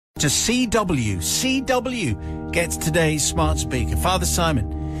to CW. CW gets today's smart speaker. Father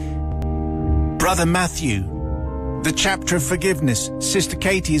Simon, Brother Matthew, the chapter of forgiveness. Sister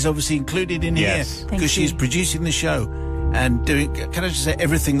Katie is obviously included in here because she's producing the show and doing, can I just say,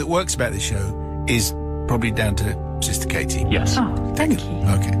 everything that works about this show is probably down to Sister Katie. Yes. Oh, thank you.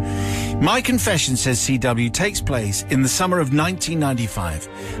 Okay. My confession, says CW, takes place in the summer of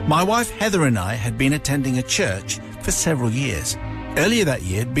 1995. My wife Heather and I had been attending a church for several years. Earlier that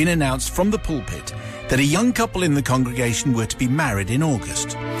year, it had been announced from the pulpit that a young couple in the congregation were to be married in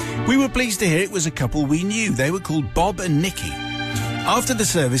August. We were pleased to hear it was a couple we knew. They were called Bob and Nikki. After the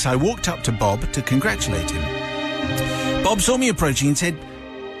service, I walked up to Bob to congratulate him. Bob saw me approaching and said,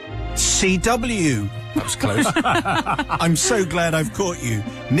 CW. That was close. I'm so glad I've caught you.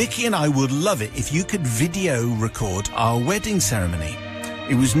 Nikki and I would love it if you could video record our wedding ceremony.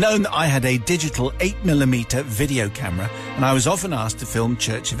 It was known that I had a digital 8mm video camera and I was often asked to film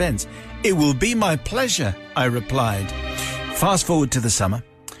church events. It will be my pleasure, I replied. Fast forward to the summer.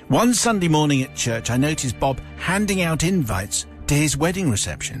 One Sunday morning at church, I noticed Bob handing out invites to his wedding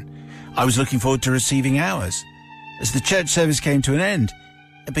reception. I was looking forward to receiving ours. As the church service came to an end,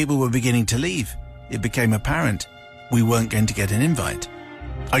 and people were beginning to leave, it became apparent we weren't going to get an invite.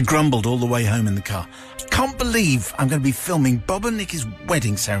 I grumbled all the way home in the car. I can't believe I'm going to be filming Bob and Nicky's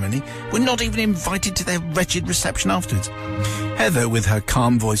wedding ceremony. We're not even invited to their wretched reception afterwards. Heather, with her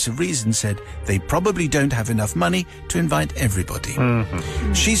calm voice of reason, said they probably don't have enough money to invite everybody.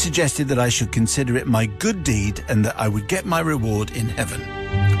 She suggested that I should consider it my good deed and that I would get my reward in heaven.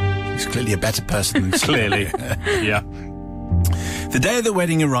 He's clearly a better person than Clearly, yeah. The day of the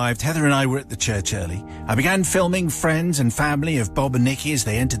wedding arrived, Heather and I were at the church early. I began filming friends and family of Bob and Nikki as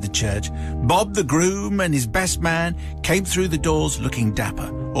they entered the church. Bob, the groom, and his best man came through the doors looking dapper.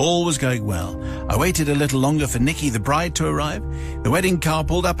 All was going well. I waited a little longer for Nikki, the bride, to arrive. The wedding car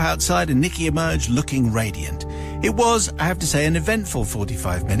pulled up outside and Nikki emerged looking radiant. It was, I have to say, an eventful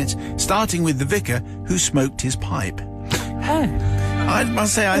 45 minutes, starting with the vicar who smoked his pipe. I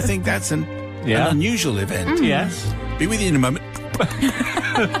must say, I think that's an unusual event. Yes. Be with you in a moment.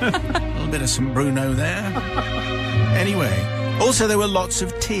 A little bit of some Bruno there. Anyway, also there were lots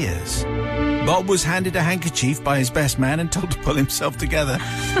of tears. Bob was handed a handkerchief by his best man and told to pull himself together.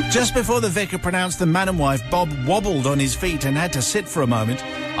 Just before the vicar pronounced them man and wife, Bob wobbled on his feet and had to sit for a moment.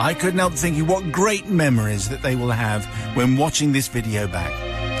 I couldn't help thinking what great memories that they will have when watching this video back.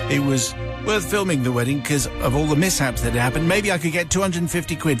 It was worth filming the wedding because of all the mishaps that had happened. Maybe I could get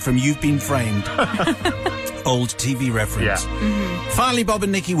 250 quid from You've Been Framed. Old TV reference. Yeah. Finally, Bob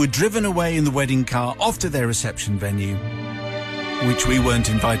and Nikki were driven away in the wedding car off to their reception venue, which we weren't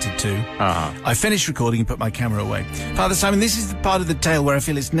invited to. I finished recording and put my camera away. Father Simon, this is the part of the tale where I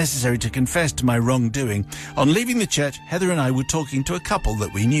feel it's necessary to confess to my wrongdoing. On leaving the church, Heather and I were talking to a couple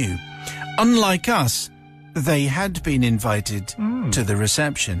that we knew. Unlike us, they had been invited to the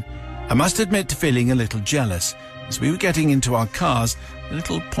reception. I must admit to feeling a little jealous. As we were getting into our cars, a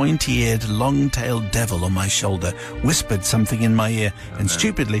little pointy-eared, long-tailed devil on my shoulder whispered something in my ear, and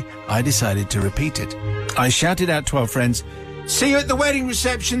stupidly, I decided to repeat it. I shouted out to our friends, "See you at the wedding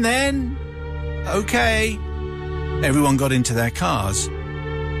reception then." Okay. Everyone got into their cars.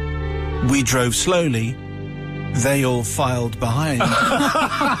 We drove slowly. They all filed behind.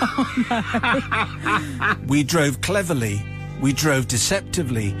 We drove cleverly. We drove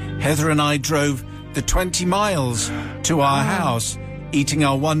deceptively. Heather and I drove the 20 miles to our house, eating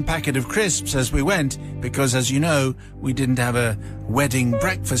our one packet of crisps as we went, because, as you know, we didn't have a wedding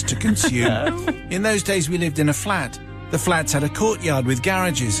breakfast to consume. In those days, we lived in a flat. The flats had a courtyard with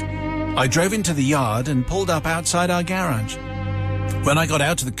garages. I drove into the yard and pulled up outside our garage. When I got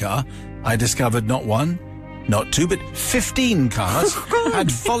out of the car, I discovered not one, not two, but 15 cars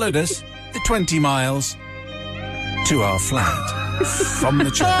had followed us the 20 miles to our flat from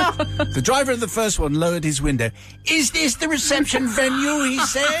the church. The driver of the first one lowered his window. "Is this the reception venue?" he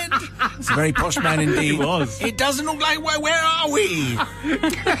said. It's a very posh man indeed. He was. "It doesn't look like where are we?"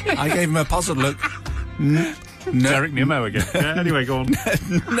 I gave him a puzzled look. No. Derek Nemo again. Yeah, anyway, go on.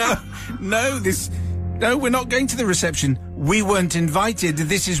 No, we're not going to the reception. We weren't invited.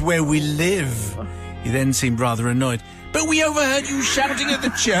 This is where we live. He then seemed rather annoyed. "But we overheard you shouting at the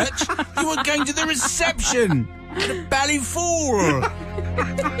church. You were going to the reception at Ballyfour."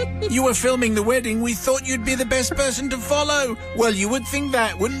 You were filming the wedding. We thought you'd be the best person to follow. Well, you would think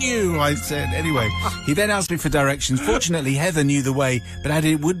that, wouldn't you? I said. Anyway, he then asked me for directions. Fortunately, Heather knew the way, but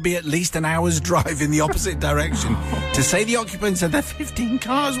added it would be at least an hour's drive in the opposite direction. To say the occupants of the 15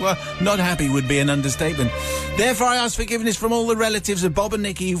 cars were not happy would be an understatement. Therefore, I asked forgiveness from all the relatives of Bob and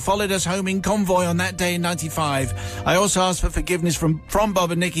Nikki who followed us home in convoy on that day in '95. I also asked for forgiveness from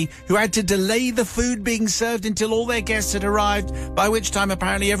Bob and Nikki, who had to delay the food being served until all their guests had arrived, by which time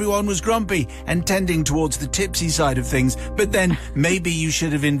apparently everyone was grumpy and tending towards the tipsy side of things. But then maybe you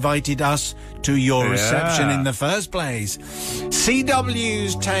should have invited us to your reception in the first place.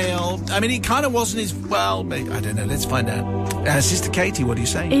 CW's tale. I mean, it kind of wasn't his... Well, maybe, I don't know. Let's find out. Sister Katie, what do you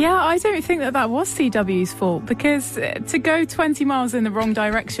say? Yeah, I don't think that was CW's fault, because to go 20 miles in the wrong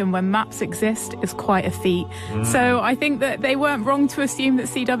direction when maps exist is quite a feat. So I think that they weren't wrong to assume that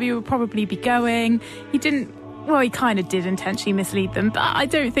CW would probably be going. He didn't... Well, he kind of did intentionally mislead them, but I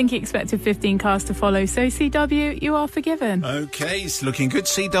don't think he expected 15 cars to follow. So, CW, you are forgiven. Okay, it's looking good.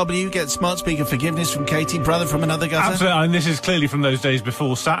 CW, get smart speaker forgiveness from Katie, brother from another gutter. Absolutely, and this is clearly from those days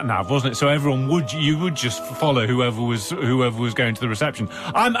before sat-nav, wasn't it? So everyone would just follow whoever was going to the reception.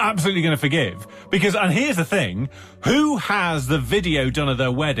 I'm absolutely going to forgive, because, and here's the thing, who has the video done of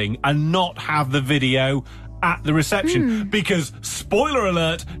their wedding and not have the video at the reception? Because, spoiler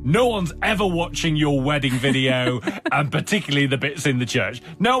alert, no one's ever watching your wedding video, and particularly the bits in the church.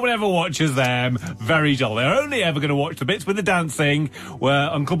 No one ever watches them. Very dull. They're only ever going to watch the bits with the dancing, where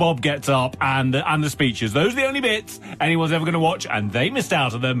Uncle Bob gets up, and the speeches. Those are the only bits anyone's ever going to watch, and they missed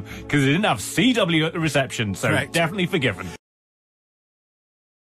out on them because they didn't have CW at the reception. So, Correct. Definitely forgiven.